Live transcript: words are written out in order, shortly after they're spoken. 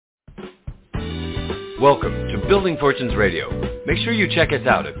Welcome to Building Fortunes Radio. Make sure you check us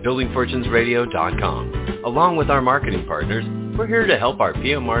out at buildingfortunesradio.com. Along with our marketing partners, we're here to help our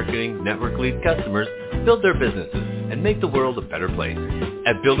PM Marketing Network Lead customers build their businesses and make the world a better place.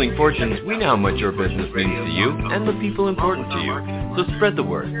 At Building Fortunes, we know how much your business means to you and the people important to you. So spread the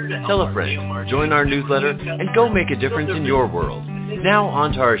word, tell a friend, join our newsletter, and go make a difference in your world. Now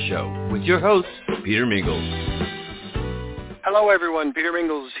on to our show with your host, Peter Mingils. Hello, everyone. Peter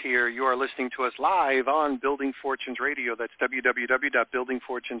Mingils here. You are listening to us live on Building Fortunes Radio. That's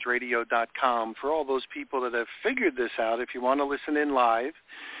www.buildingfortunesradio.com. For all those people that have figured this out, if you want to listen in live,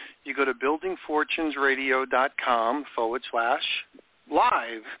 you go to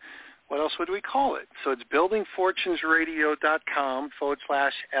buildingfortunesradio.com/live. What else would we call it? So it's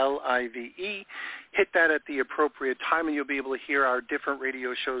buildingfortunesradio.com/LIVE. Hit that at the appropriate time, and you'll be able to hear our different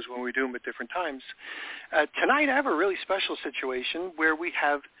radio shows when we do them at different times. Tonight, I have a really special situation where we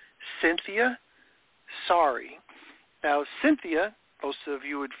have Cynthia Saarie. Now, Cynthia, most of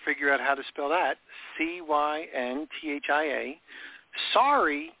you would figure out how to spell that, Cynthia.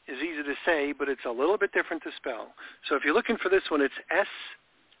 Saarie is easy to say, but it's a little bit different to spell. So if you're looking for this one, it's Saarie.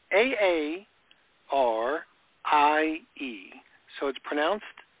 So it's pronounced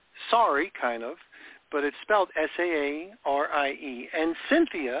sorry, kind of, but it's spelled Saarie. And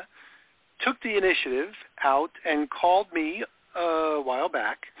Cynthia took the initiative out and called me a while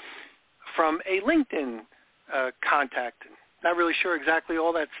back from a LinkedIn contact. Not really sure exactly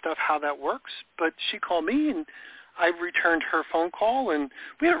all that stuff, how that works, but she called me and I returned her phone call, and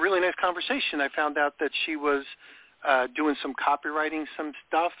we had a really nice conversation. I found out that she was doing some copywriting, some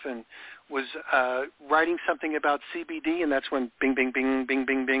stuff, and was writing something about CBD, and that's when bing, bing, bing, bing,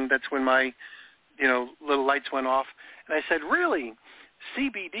 bing, bing. That's when my, little lights went off. And I said, really,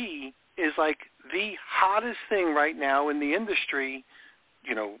 CBD is like the hottest thing right now in the industry,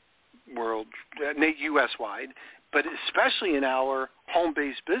 world, U.S.-wide, but especially in our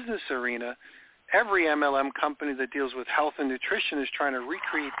home-based business arena. Every MLM company that deals with health and nutrition is trying to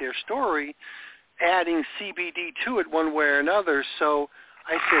recreate their story, adding CBD to it one way or another. So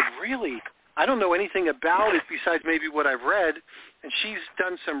I said, really? I don't know anything about it besides maybe what I've read. And she's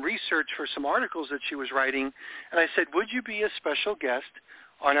done some research for some articles that she was writing. And I said, would you be a special guest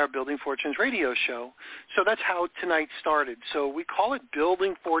on our Building Fortunes radio show? So that's how tonight started. So we call it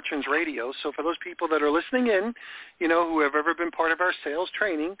Building Fortunes Radio. So for those people that are listening in, who have ever been part of our sales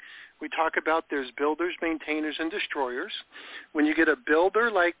training, we talk about there's builders, maintainers, and destroyers. When you get a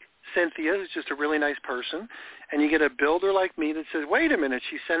builder like Cynthia, who's just a really nice person, and you get a builder like me that says, wait a minute,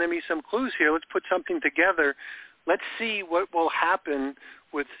 she's sending me some clues here. Let's put something together. Let's see what will happen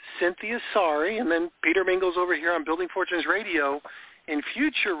with Cynthia Saarie and then Peter Mingils over here on Building Fortunes Radio in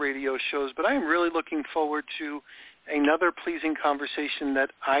future radio shows. But I am really looking forward to another pleasing conversation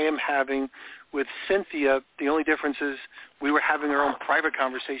that I am having with Cynthia. The only difference is we were having our own private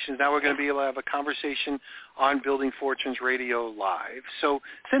conversations. Now we're going to be able to have a conversation on Building Fortunes Radio live. So,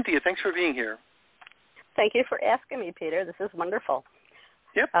 Cynthia, thanks for being here. Thank you for asking me, Peter. This is wonderful.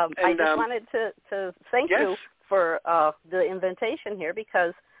 Yep. I just wanted to thank you for the invitation here,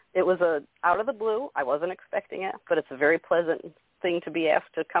 because it was out of the blue. I wasn't expecting it, but it's a very pleasant thing to be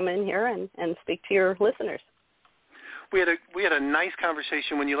asked to come in here and speak to your listeners. We had a nice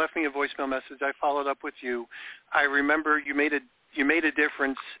conversation. When you left me a voicemail message, I followed up with you. I remember you made a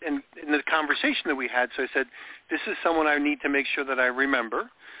difference in the conversation that we had. So I said, this is someone I need to make sure that I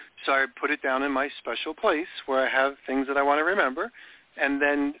remember. So I put it down in my special place where I have things that I want to remember. And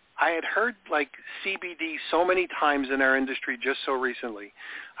then I had heard like CBD so many times in our industry just so recently.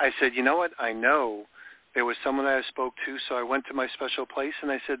 I said, you know what? I know there was someone that I spoke to, so I went to my special place,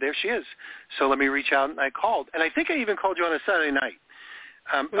 and I said, there she is. So let me reach out, and I called. And I think I even called you on a Saturday night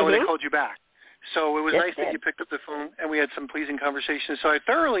when I called you back. So it was nice that you picked up the phone, and we had some pleasing conversations. So I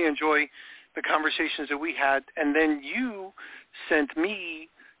thoroughly enjoy the conversations that we had. And then you sent me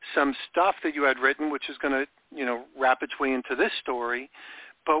some stuff that you had written, which is going to, wrap its way into this story.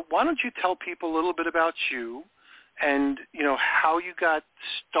 But why don't you tell people a little bit about you, and, how you got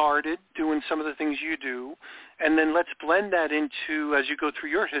started doing some of the things you do. And then let's blend that into, as you go through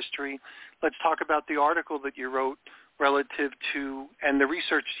your history, let's talk about the article that you wrote relative to, and the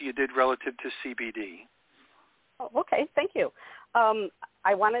research you did relative to CBD. Oh, okay, thank you.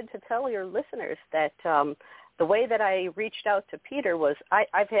 I wanted to tell your listeners that the way that I reached out to Peter was I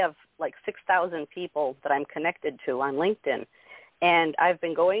have like 6,000 people that I'm connected to on LinkedIn, and I've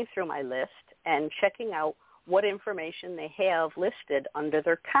been going through my list and checking out what information they have listed under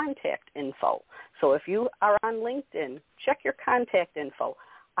their contact info. So if you are on LinkedIn, check your contact info.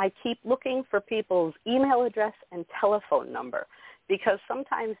 I keep looking for people's email address and telephone number. because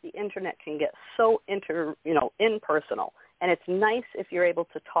sometimes the internet can get so impersonal, and it's nice if you're able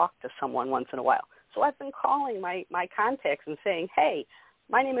to talk to someone once in a while. So I've been calling my contacts and saying, hey,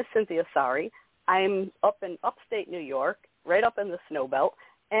 my name is Cynthia Saarie. I'm up in upstate New York, right up in the snow belt,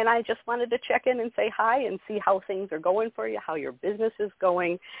 and I just wanted to check in and say hi and see how things are going for you, how your business is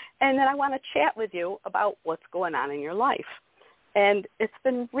going, and then I want to chat with you about what's going on in your life. And it's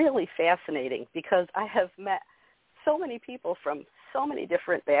been really fascinating because I have met so many people from so many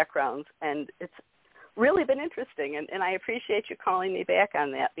different backgrounds, and it's really been interesting, and I appreciate you calling me back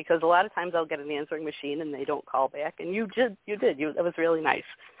on that, because a lot of times I'll get an answering machine and they don't call back, and you did. That was really nice.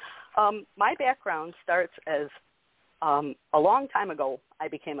 My background starts as a long time ago, I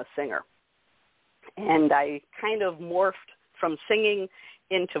became a singer, and I kind of morphed from singing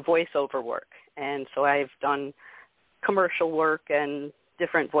into voiceover work, and so I've done commercial work and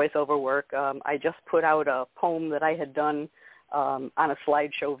different voiceover work. I just put out a poem that I had done on a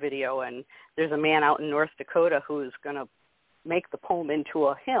slideshow video, and there's a man out in North Dakota who's going to make the poem into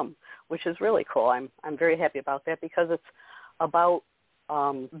a hymn, which is really cool. I'm very happy about that, because it's about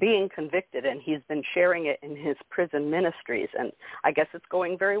being convicted, and he's been sharing it in his prison ministries, and I guess it's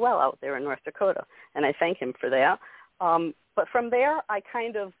going very well out there in North Dakota, and I thank him for that. But from there, I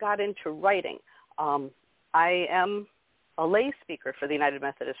kind of got into writing. I am a lay speaker for the United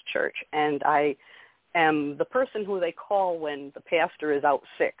Methodist Church, and I am the person who they call when the pastor is out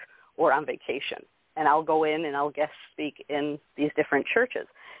sick or on vacation, and I'll go in and I'll guest speak in these different churches.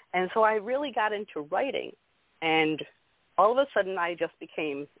 And so I really got into writing, and all of a sudden I just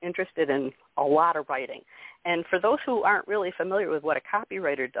became interested in a lot of writing. And for those who aren't really familiar with what a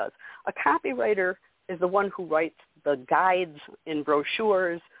copywriter does, a copywriter is the one who writes the guides in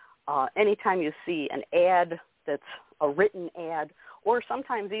brochures. Anytime you see an ad that's a written ad, or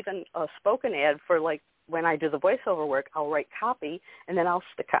sometimes even a spoken ad for, like, when I do the voiceover work, I'll write copy and then I'll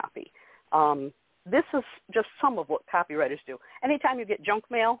stick copy. This is just some of what copywriters do. Anytime you get junk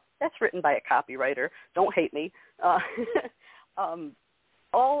mail, that's written by a copywriter. Don't hate me.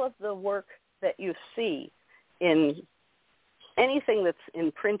 All of the work that you see in anything that's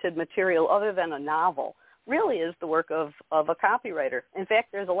in printed material other than a novel really is the work of a copywriter. In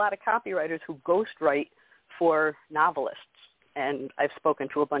fact, there's a lot of copywriters who ghostwrite for novelists, and I've spoken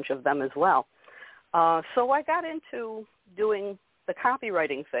to a bunch of them as well. So I got into doing the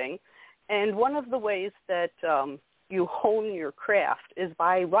copywriting thing, and one of the ways that you hone your craft is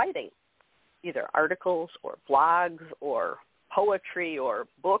by writing, either articles or blogs or poetry or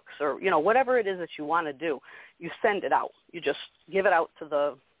books or, whatever it is that you want to do. You send it out. You just give it out to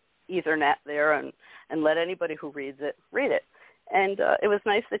the Ethernet there and let anybody who reads it read it. And it was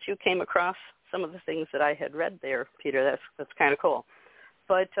nice that you came across some of the things that I had read there, Peter. That's kind of cool.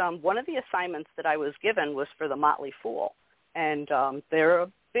 But one of the assignments that I was given was for the Motley Fool. And they're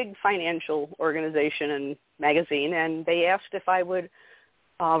a big financial organization and magazine, and they asked if I would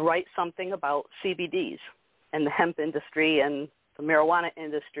write something about CBDs and the hemp industry and the marijuana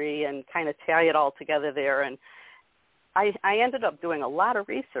industry and kind of tie it all together there. And I ended up doing a lot of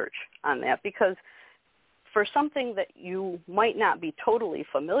research on that, because for something that you might not be totally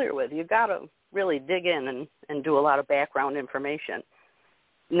familiar with, you got to really dig in and do a lot of background information.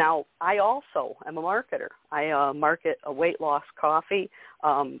 Now, I also am a marketer. I market a weight loss coffee.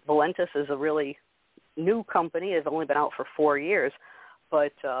 Valentis is a really new company. It's only been out for 4 years.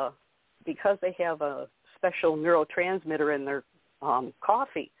 But because they have a special neurotransmitter in their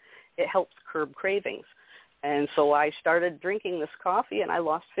coffee, it helps curb cravings. And so I started drinking this coffee, and I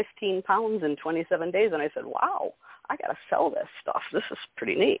lost 15 pounds in 27 days. And I said, wow, I got to sell this stuff. This is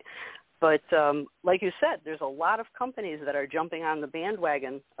pretty neat. But like you said, there's a lot of companies that are jumping on the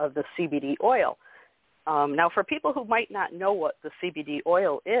bandwagon of the CBD oil. Now, for people who might not know what the CBD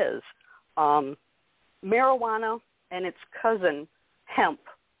oil is, marijuana and its cousin, hemp,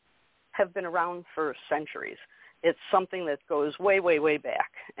 have been around for centuries. It's something that goes way, way, way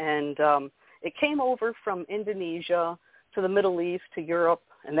back. And it came over from Indonesia to the Middle East to Europe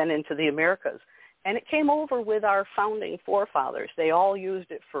and then into the Americas. And it came over with our founding forefathers. They all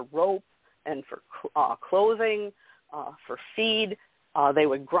used it for rope and for clothing, for feed. They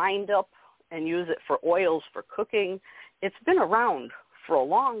would grind up and use it for oils for cooking. It's been around for a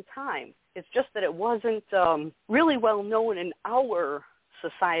long time. It's just that it wasn't really well known in our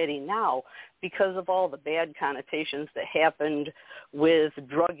society now because of all the bad connotations that happened with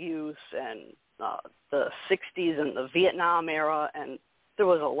drug use and the 60s and the Vietnam era, and there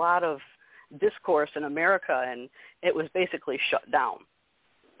was a lot of discourse in America, and it was basically shut down.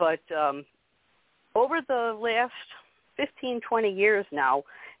 But over the last 15, 20 years now,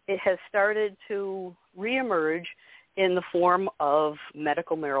 it has started to reemerge in the form of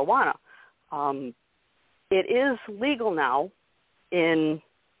medical marijuana. It is legal now in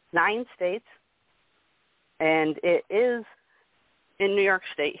 9 states, and it is in New York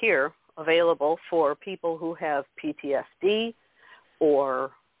State here available for people who have PTSD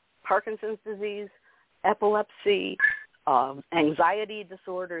or Parkinson's disease, epilepsy, anxiety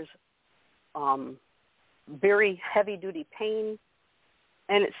disorders, very heavy-duty pain,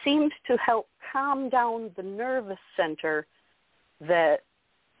 and it seems to help calm down the nervous center that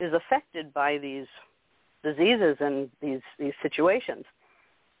is affected by these diseases and these situations.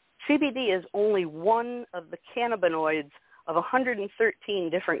 CBD is only one of the cannabinoids of 113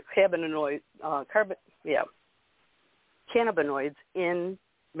 different cannabinoids in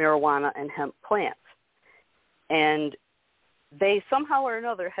marijuana and hemp plants. And they somehow or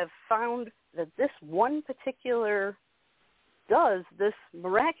another have found that this one particular does this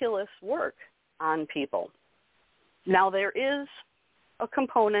miraculous work on people. Now, there is a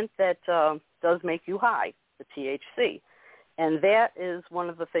component that does make you high, the THC, and that is one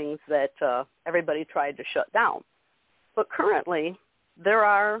of the things that everybody tried to shut down. But currently, there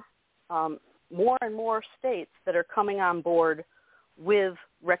are more and more states that are coming on board with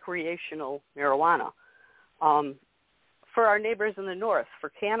recreational marijuana. For our neighbors in the north, for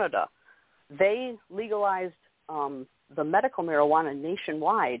Canada, they legalized the medical marijuana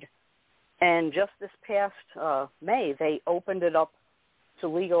nationwide, and just this past May, they opened it up to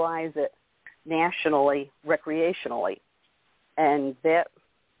legalize it nationally, recreationally, and that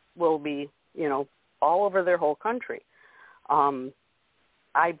will be, all over their whole country.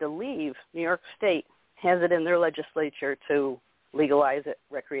 I believe New York State has it in their legislature to legalize it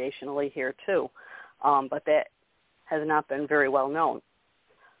recreationally here too, but that has not been very well known.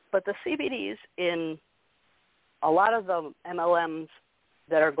 But the CBDs in a lot of the MLMs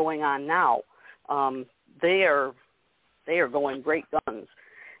that are going on now, they are going great guns,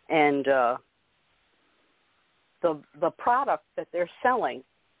 and the product that they're selling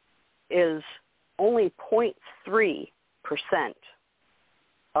is only 0.3%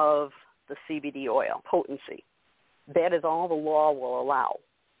 of the CBD oil potency. That is all the law will allow.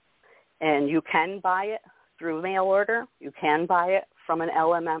 And you can buy it through mail order. You can buy it from an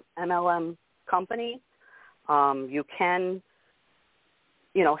MLM company. You can,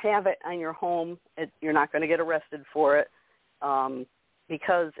 have it in your home. You're not going to get arrested for it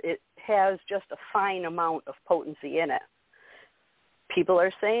because it has just a fine amount of potency in it. People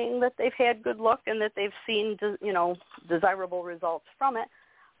are saying that they've had good luck and that they've seen, desirable results from it.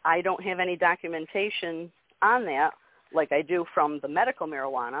 I don't have any documentation on that like I do from the medical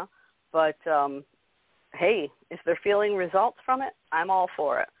marijuana, but hey, if they're feeling results from it, I'm all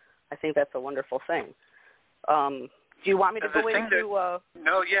for it. I think that's a wonderful thing. Do you want me to go into...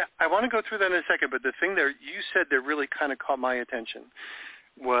 No, yeah, I want to go through that in a second, but the thing there you said that really kind of caught my attention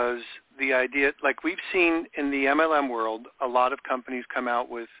was the idea, like we've seen in the MLM world, a lot of companies come out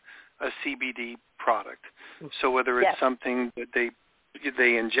with a CBD product. So whether it's something that they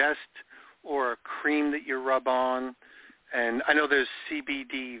ingest or a cream that you rub on, and I know there's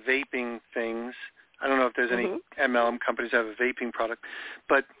CBD vaping things. I don't know if there's any MLM companies that have a vaping product,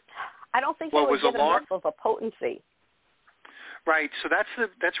 but I don't think it would get enough of a potency. Right. So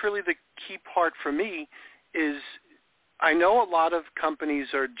that's really the key part for me is I know a lot of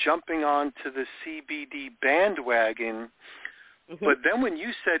companies are jumping on to the CBD bandwagon, but then when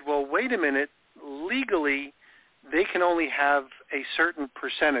you said, well, wait a minute, legally they can only have a certain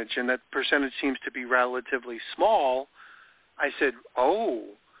percentage, and that percentage seems to be relatively small, I said, oh,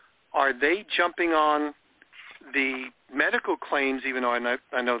 are they jumping on the medical claims, even though I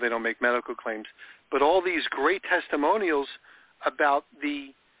know they don't make medical claims, but all these great testimonials about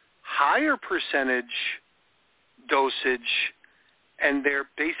the higher percentage dosage, and they're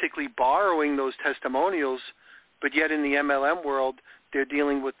basically borrowing those testimonials, but yet in the MLM world, they're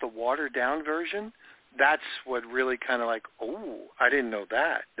dealing with the watered-down version? That's what really kind of like, oh, I didn't know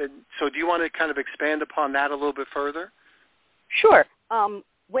that. So do you want to kind of expand upon that a little bit further? Sure.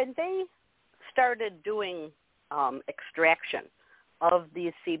 When they started doing extraction of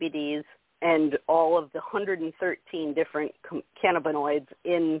these CBDs and all of the 113 different cannabinoids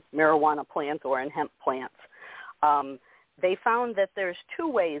in marijuana plants or in hemp plants, they found that there's 2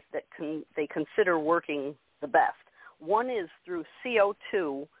 ways that they consider working the best. One is through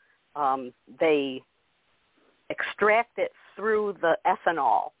CO2. They extract it through the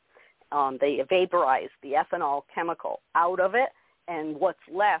ethanol. They vaporize the ethanol chemical out of it, and what's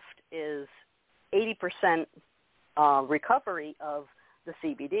left is 80% recovery of the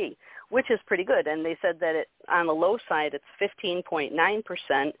CBD, which is pretty good. And they said that on the low side, it's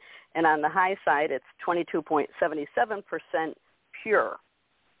 15.9%, and on the high side, it's 22.77% pure.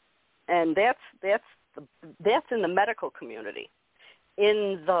 And that's in the medical community.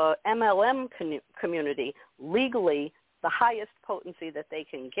 In the MLM community, legally, the highest potency that they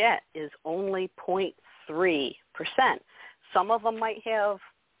can get is only 0.3%. Some of them might have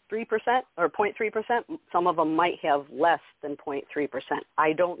 3% or 0.3%. Some of them might have less than 0.3%.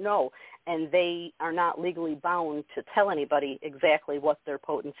 I don't know. And they are not legally bound to tell anybody exactly what their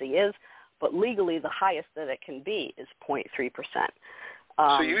potency is, but legally the highest that it can be is 0.3%.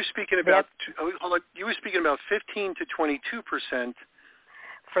 So you were speaking about 15 to 22%.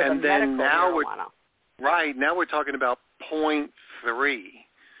 For and the then medical marijuana. Now we're talking about 0.3.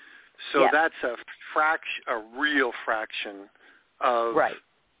 So that's a real fraction of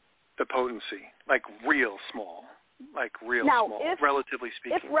the potency, like real small, relatively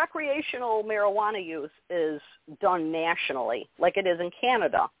speaking. If recreational marijuana use is done nationally, like it is in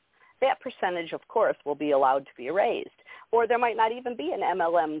Canada, that percentage, of course, will be allowed to be raised. Or there might not even be an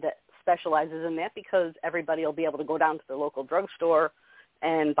MLM that specializes in that because everybody will be able to go down to the local drugstore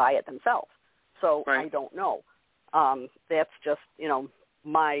and buy it themselves. So I don't know. That's just,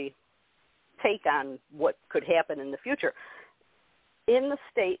 my take on what could happen in the future. In the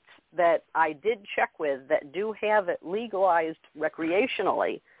states that I did check with that do have it legalized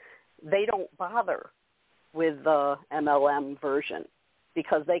recreationally, they don't bother with the MLM version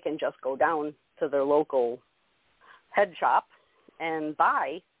because they can just go down to their local head shop and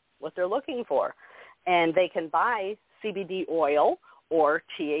buy what they're looking for. And they can buy CBD oil or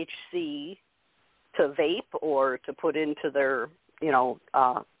THC to vape or to put into their,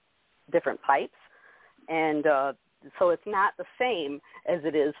 different pipes. And so it's not the same as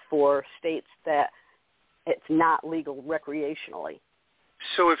it is for states that it's not legal recreationally.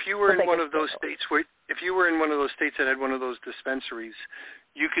 So if you were in one of those states that had one of those dispensaries,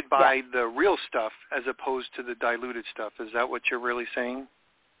 you could buy the real stuff as opposed to the diluted stuff. Is that what you're really saying?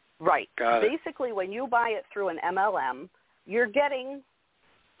 Right. Got it. Basically, when you buy it through an MLM, you're getting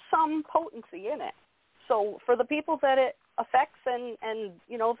some potency in it. So for the people that it affects, and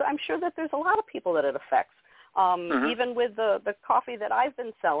I'm sure that there's a lot of people that it affects. Even with the coffee that I've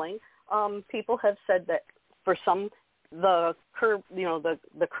been selling, people have said that for some, the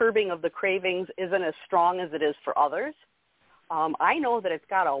curbing of the cravings isn't as strong as it is for others. I know that it's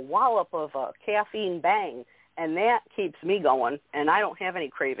got a wallop of a caffeine bang, and that keeps me going, and I don't have any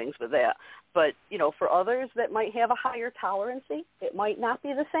cravings with that. But, for others that might have a higher tolerancy, it might not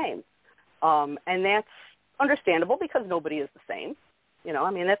be the same. And that's understandable because nobody is the same.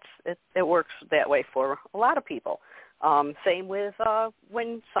 It works that way for a lot of people. Same with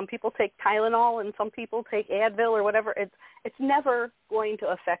when some people take Tylenol and some people take Advil or whatever. It's never going to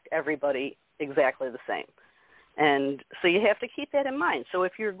affect everybody exactly the same. And so you have to keep that in mind. So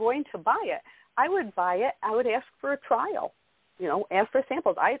if you're going to buy it, I would buy it. I would ask for a trial. Ask for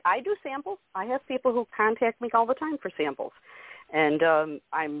samples. I do samples. I have people who contact me all the time for samples. And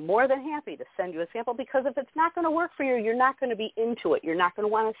I'm more than happy to send you a sample because if it's not going to work for you, you're not going to be into it. You're not going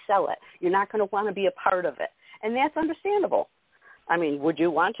to want to sell it. You're not going to want to be a part of it. And that's understandable. I mean, would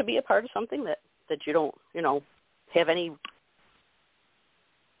you want to be a part of something that you don't, have any,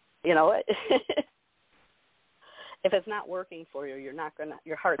 if it's not working for you, your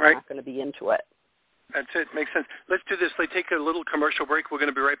heart's not going to be into it. That's it. Makes sense. Let's do this. Let's take a little commercial break. We're going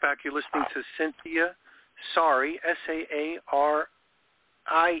to be right back. You're listening to Cynthia Saarie, Saarie,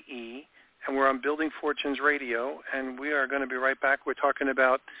 and we're on Building Fortunes Radio, and we are going to be right back. We're talking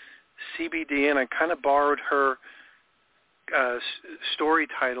about CBD, and I kind of borrowed her story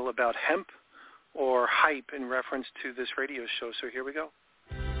title about hemp or hype in reference to this radio show, so here we go.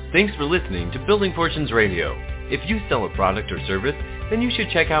 Thanks for listening to Building Fortunes Radio. If you sell a product or service, then you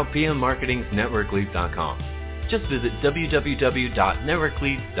should check out PM Marketing's NetworkLeads.com. Just visit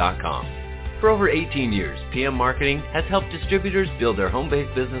www.networkleads.com. For over 18 years, PM Marketing has helped distributors build their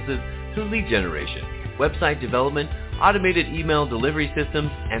home-based businesses through lead generation, website development, automated email delivery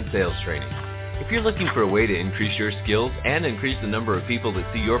systems, and sales training. If you're looking for a way to increase your skills and increase the number of people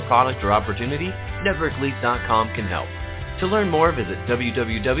that see your product or opportunity, NetworkLeads.com can help. To learn more, visit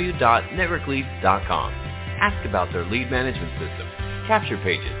www.networkleads.com. Ask about their lead management system, capture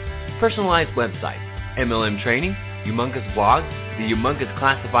pages, personalized website, MLM training, humongous blogs, the humongous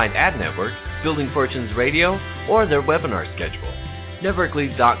classified ad network, Building Fortunes Radio, or their webinar schedule.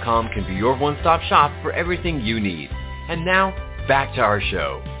 NetworkLeads.com can be your one-stop shop for everything you need. And now, back to our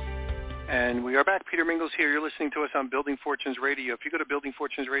show. And we are back. Peter Mingils here. You're listening to us on Building Fortunes Radio. If you go to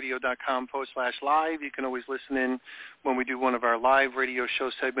buildingfortunesradio.com/live, you can always listen in when we do one of our live radio show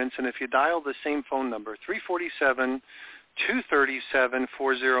segments. And if you dial the same phone number,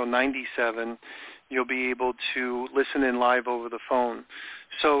 347-237-4097, you'll be able to listen in live over the phone.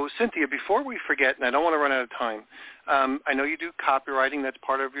 So, Cynthia, before we forget, and I don't want to run out of time, I know you do copywriting. That's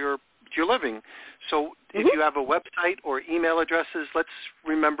part of your living. So if you have a website or email addresses, let's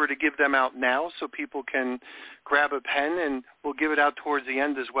remember to give them out now so people can grab a pen, and we'll give it out towards the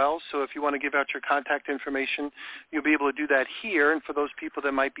end as well. So if you want to give out your contact information, you'll be able to do that here. And for those people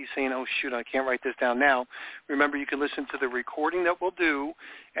that might be saying, oh, shoot, I can't write this down now, remember you can listen to the recording that we'll do,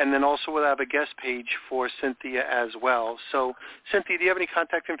 and then also we'll have a guest page for Cynthia as well. So, Cynthia, do you have any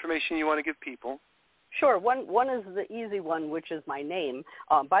contact information you want to give people? Sure. One is the easy one, which is my name.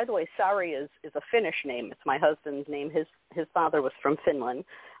 By the way, Saarie is a Finnish name. It's my husband's name. His father was from Finland.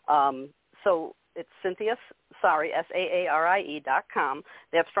 So it's Cynthia Saarie, SAARIE.com.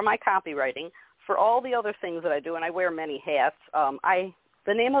 That's for my copywriting. For all the other things that I do, and I wear many hats,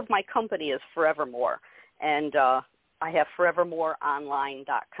 the name of my company is Forevermore, and I have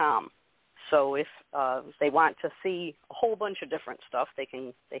forevermoreonline.com. So if they want to see a whole bunch of different stuff, they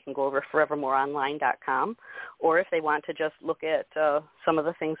can go over forevermoreonline.com. Or if they want to just look at some of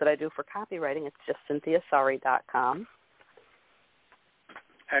the things that I do for copywriting, it's just cynthiasaarie.com.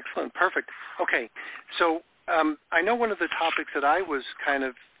 Excellent. Perfect. Okay. So I know one of the topics that I was kind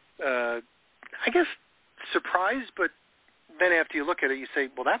of, I guess, surprised, but then after you look at it, you say,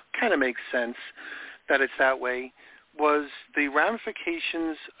 well, that kind of makes sense that it's that way, was the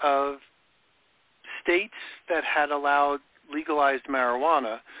ramifications of states that had allowed legalized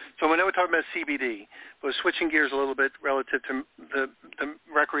marijuana. So when we're talking about CBD, we're switching gears a little bit relative to the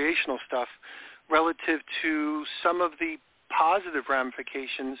recreational stuff, relative to some of the positive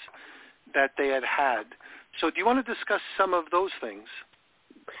ramifications that they had. So do you want to discuss some of those things?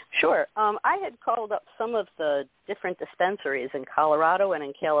 Sure. I had called up some of the different dispensaries in Colorado and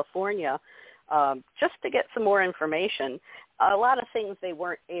in California just to get some more information. A lot of things they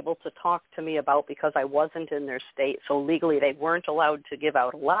weren't able to talk to me about because I wasn't in their state, so legally they weren't allowed to give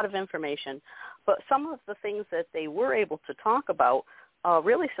out a lot of information. But some of the things that they were able to talk about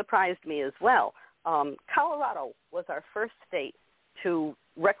really surprised me as well. Colorado was our first state to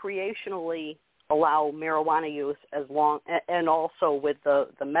recreationally allow marijuana use and also with the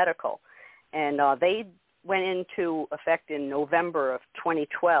medical. And they went into effect in November of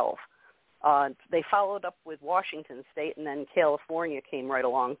 2012. They followed up with Washington State, and then California came right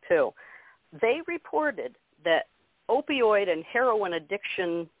along, too. They reported that opioid and heroin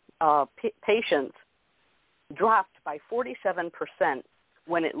addiction patients dropped by 47%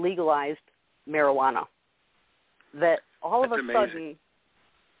 when it legalized marijuana. That all of a sudden,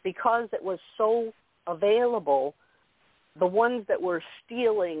 because it was so available, the ones that were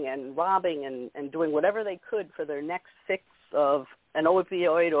stealing and robbing and doing whatever they could for their next fix of an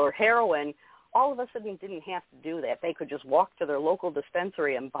opioid or heroin, all of a sudden didn't have to do that. They could just walk to their local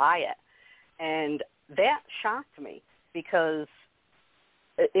dispensary and buy it. And that shocked me because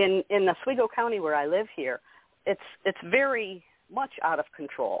in Oswego County where I live here, it's very much out of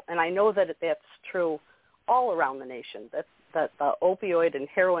control. And I know that that's true all around the nation, that the opioid and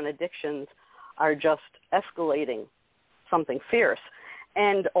heroin addictions are just escalating something fierce.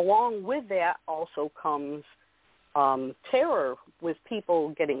 And along with that also comes terror with people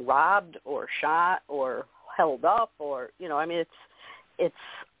getting robbed or shot or held up, or it's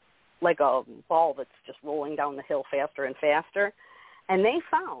like a ball that's just rolling down the hill faster and faster. And they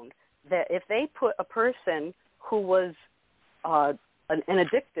found that if they put a person who was an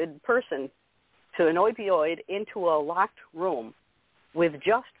addicted person to an opioid into a locked room with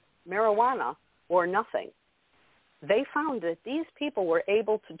just marijuana or nothing, they found that these people were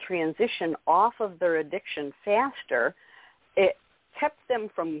able to transition off of their addiction faster. It kept them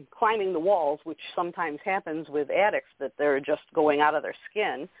from climbing the walls, which sometimes happens with addicts, that they're just going out of their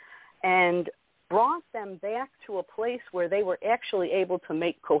skin, and brought them back to a place where they were actually able to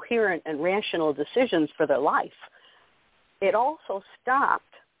make coherent and rational decisions for their life. It also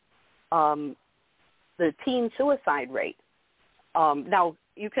stopped the teen suicide rate. Now,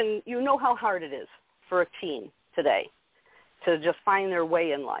 you know how hard it is for a teen today to just find their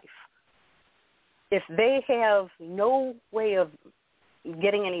way in life. If they have no way of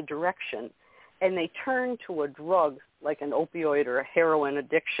getting any direction and they turn to a drug like an opioid or a heroin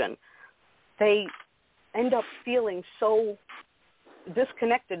addiction, they end up feeling so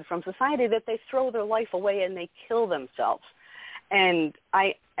disconnected from society that they throw their life away and they kill themselves. And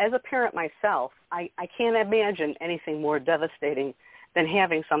I, as a parent myself, I can't imagine anything more devastating than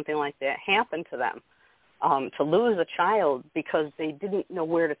having something like that happen to them. To lose a child because they didn't know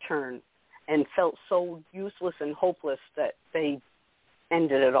where to turn and felt so useless and hopeless that they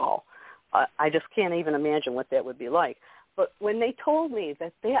ended it all. I just can't even imagine what that would be like. But when they told me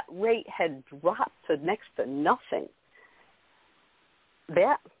that that rate had dropped to next to nothing,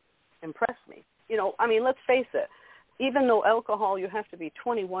 that impressed me. You know, I mean, let's face it. Even though alcohol, you have to be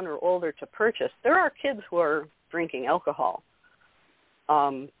 21 or older to purchase, there are kids who are drinking alcohol.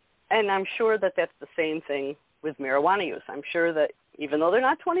 And I'm sure that that's the same thing with marijuana use. I'm sure that even though they're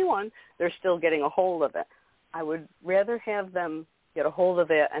not 21, they're still getting a hold of it. I would rather have them get a hold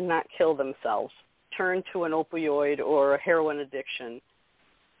of it and not kill themselves, turn to an opioid or a heroin addiction,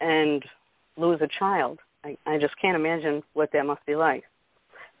 and lose a child. I just can't imagine what that must be like.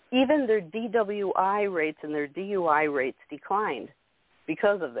 Even their DWI rates and their DUI rates declined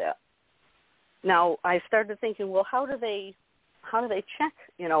because of that. Now, I started thinking, well, how do they check,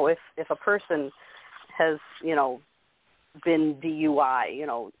 you know, if a person has, you know, been DUI, you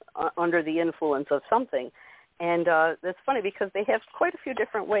know, under the influence of something? And it's funny because they have quite a few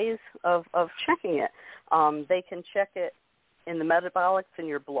different ways of checking it. They can check it in the metabolics in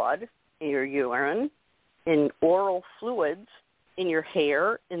your blood, in your urine, in oral fluids, in your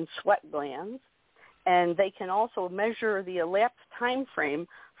hair, in sweat glands, and they can also measure the elapsed time frame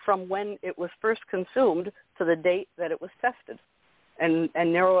from when it was first consumed to the date that it was tested, and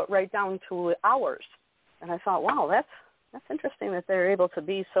narrow it right down to hours. And I thought, wow, that's interesting that they're able to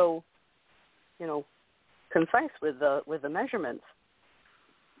be so, you know, concise with the measurements.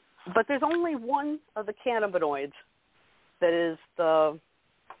 But there's only one of the cannabinoids that is the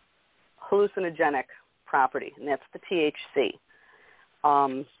hallucinogenic property, and that's the THC.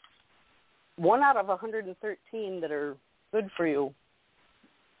 1 out of 113 that are good for you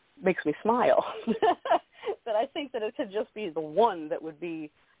makes me smile. But I think that it could just be the one that would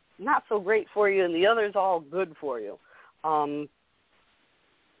be not so great for you and the others all good for you. I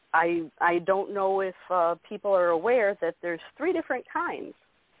don't know if people are aware that there's 3 different kinds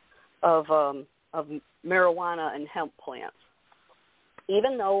of marijuana and hemp plants.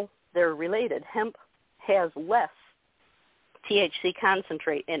 Even though they're related, hemp has less THC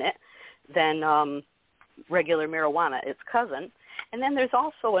concentrate in it than regular marijuana, its cousin. And then there's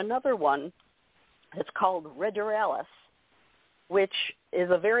also another one that's called Reduralis, which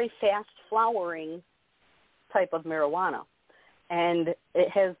is a very fast flowering type of marijuana. And it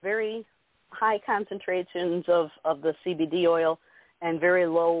has very high concentrations of the CBD oil and very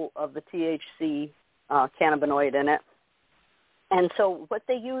low of the THC cannabinoid in it. And so what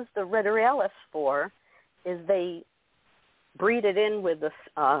they use the Reduralis for is they breed it in with the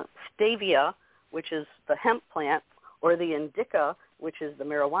stevia, which is the hemp plant, or the indica, which is the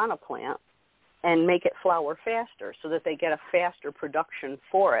marijuana plant, and make it flower faster so that they get a faster production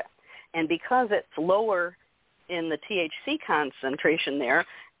for it. And because it's lower in the THC concentration there,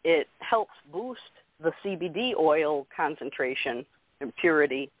 it helps boost the CBD oil concentration and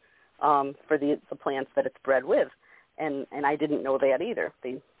purity for the plants that it's bred with. And I didn't know that either.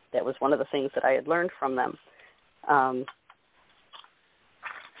 That was one of the things that I had learned from them.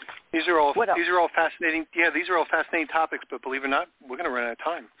 These are all fascinating. Yeah, these are all fascinating topics. But believe it or not, we're going to run out of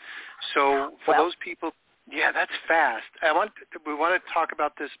time. So for those people, yeah, that's fast. We want to talk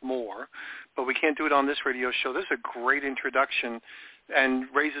about this more, but we can't do it on this radio show. This is a great introduction, and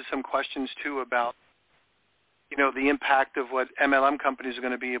raises some questions too about, you know, the impact of what MLM companies are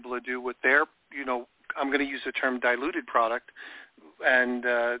going to be able to do with their, you know, I'm going to use the term diluted product, and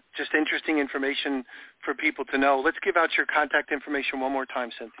just interesting information for people to know. Let's give out your contact information one more time,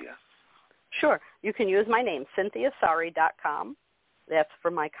 Cynthia. Sure. You can use my name, CynthiaSaarie.com. That's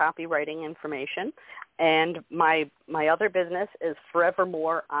for my copywriting information. And my other business is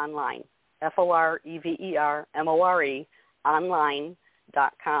Forevermore Online, FOREVERMORE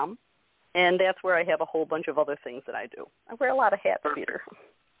online.com. And that's where I have a whole bunch of other things that I do. I wear a lot of hats, Peter.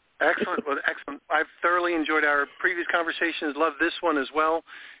 Excellent. Well, excellent. I've thoroughly enjoyed our previous conversations. Love this one as well.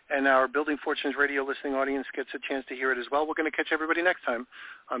 And our Building Fortunes Radio listening audience gets a chance to hear it as well. We're going to catch everybody next time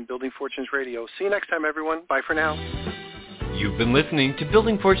on Building Fortunes Radio. See you next time, everyone. Bye for now. You've been listening to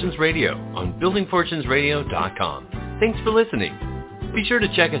Building Fortunes Radio on buildingfortunesradio.com. Thanks for listening. Be sure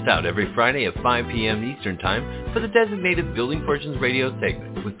to check us out every Friday at 5 p.m. Eastern Time for the designated Building Fortunes Radio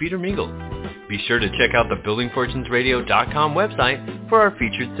segment with Peter Mingils. Be sure to check out the buildingfortunesradio.com website for our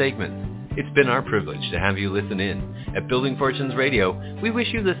featured segments. It's been our privilege to have you listen in. At Building Fortunes Radio, we wish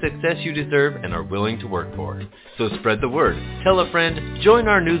you the success you deserve and are willing to work for. So spread the word, tell a friend, join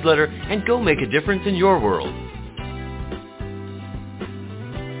our newsletter, and go make a difference in your world.